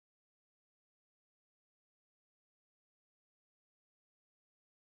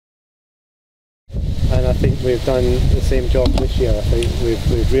I think we've done the same job this year. I think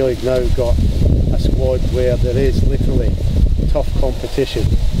we've really now got a squad where there is literally tough competition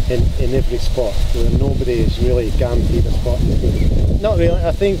in every spot, where nobody is really guaranteed a spot in the team. Not really.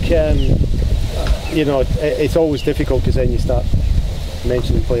 I think you know, it's always difficult because then you start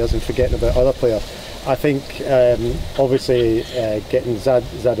mentioning players and forgetting about other players. I think obviously getting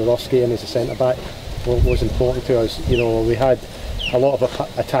Zadorowski in as a centre back was important to us. You know, we had a lot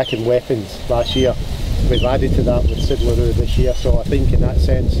of attacking weapons last year. We've added to that with Sidleroo this year, so I think in that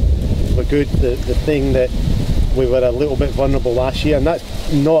sense we're good. The thing that we were a little bit vulnerable last year, and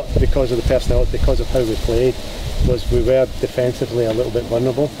that's not because of the personnel, it's because of how we played, was we were defensively a little bit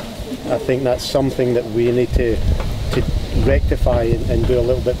vulnerable. I think that's something that we need to rectify and do a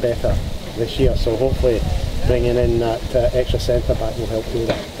little bit better this year, so hopefully bringing in that extra centre back will help do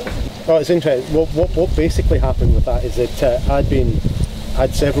that. Oh, it's interesting. What basically happened with that is that I'd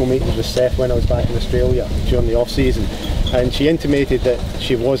had several meetings with Steph when I was back in Australia during the off-season, and she intimated that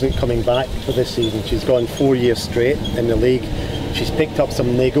she wasn't coming back for this season. She's gone 4 years straight in the league. She's picked up some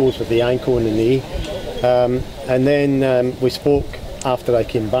niggles with the ankle and the knee, and then we spoke after I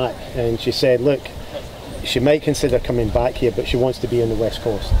came back, and she said, look, she might consider coming back here, but she wants to be in the West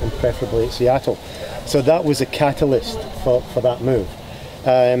Coast, and preferably at Seattle. So that was a catalyst for that move.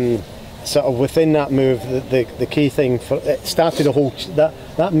 Sort of within that move, the key thing for it started a whole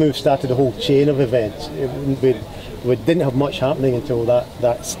that move started a whole chain of events. We didn't have much happening until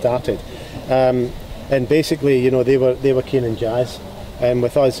that started, and basically, you know, they were keen on Jazz, and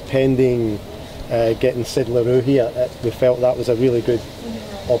with us pending getting Sidleroo here, we felt that was a really good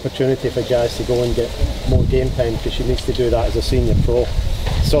opportunity for Jazz to go and get more game time, because she needs to do that as a senior pro.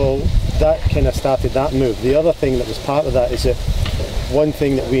 So that kind of started that move. The other thing that was part of that is that one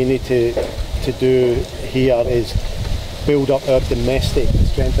thing that we need to do here is build up our domestic, the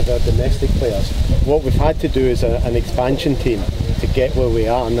strength of our domestic players. What we've had to do as an expansion team to get where we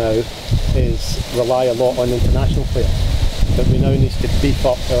are now is rely a lot on international players. But we now need to beef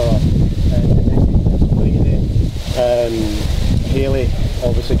up our domestic, bringing in Haley,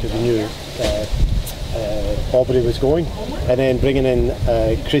 obviously, because we knew Aubrey was going, and then bringing in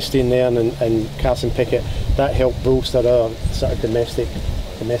Christine there and Carson Pickett. That helped bolster our sort of domestic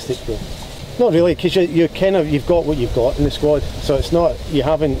group. Not really, because you've got what you've got in the squad, so it's not, you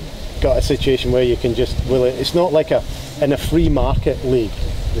haven't got a situation where you can just will it. It's not like in a free market league.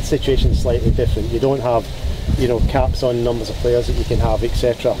 The situation's slightly different. You don't have, you know, caps on numbers of players that you can have,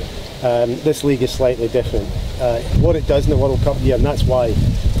 etc. This league is slightly different. What it does in the World Cup year, and that's why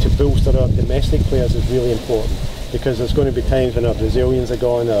to bolster our domestic players is really important, because there's going to be times when our Brazilians are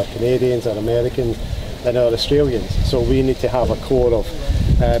gone, our Canadians, our Americans and our Australians, so we need to have a core of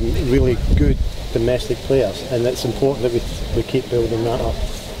really good domestic players, and it's important that we keep building that up.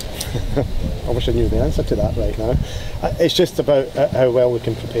 I wish I knew the answer to that right now. It's just about how well we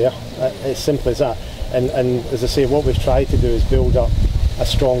can prepare. It's simple as that, and as I say, what we've tried to do is build up a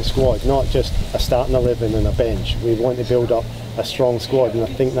strong squad, not just a starting 11 and a bench. We want to build up a strong squad, and I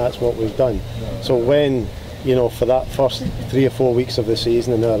think that's what we've done. So when, you know, for that first 3 or 4 weeks of the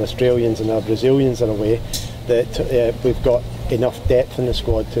season, and our Australians and our Brazilians are away, that we've got enough depth in the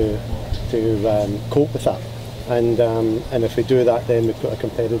squad to cope with that. And if we do that, then we've got a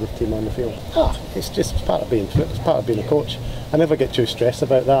competitive team on the field. It's just part of being a coach. I never get too stressed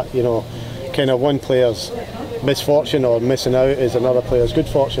about that. You know, kind of one player's misfortune or missing out is another player's good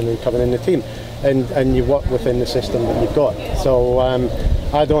fortune in coming in the team, and you work within the system that you've got. So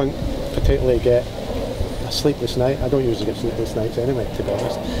I don't particularly get a sleepless night. I don't usually get sleepless nights anyway, to be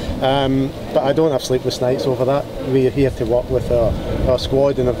honest. But I don't have sleepless nights over that. We're here to work with our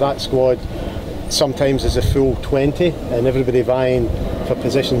squad, and if that squad sometimes is a full 20 and everybody vying for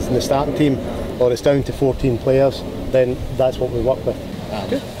positions in the starting team, or it's down to 14 players, then that's what we work with.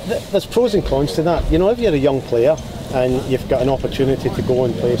 There's pros and cons to that. You know, if you're a young player and you've got an opportunity to go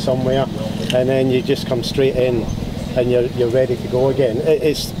and play somewhere, and then you just come straight in and you're ready to go again.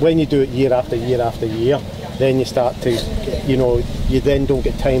 It's when you do it year after year after year, then you start to, you know, you then don't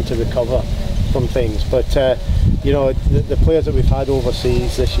get time to recover from things. But you know, the players that we've had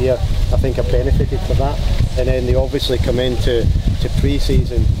overseas this year, I think, have benefited from that, and then they obviously come into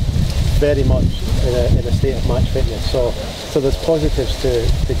pre-season very much in a state of match fitness. So there's positives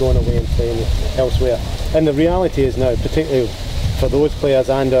to going away and playing elsewhere. And the reality is now, particularly for those players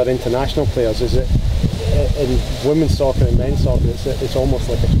and our international players, is that in women's soccer and men's soccer, it's almost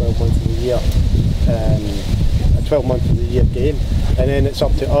like a 12-month of the year, a 12-month of the year game. And then it's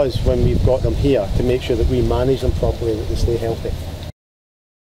up to us, when we've got them here, to make sure that we manage them properly, that they stay healthy.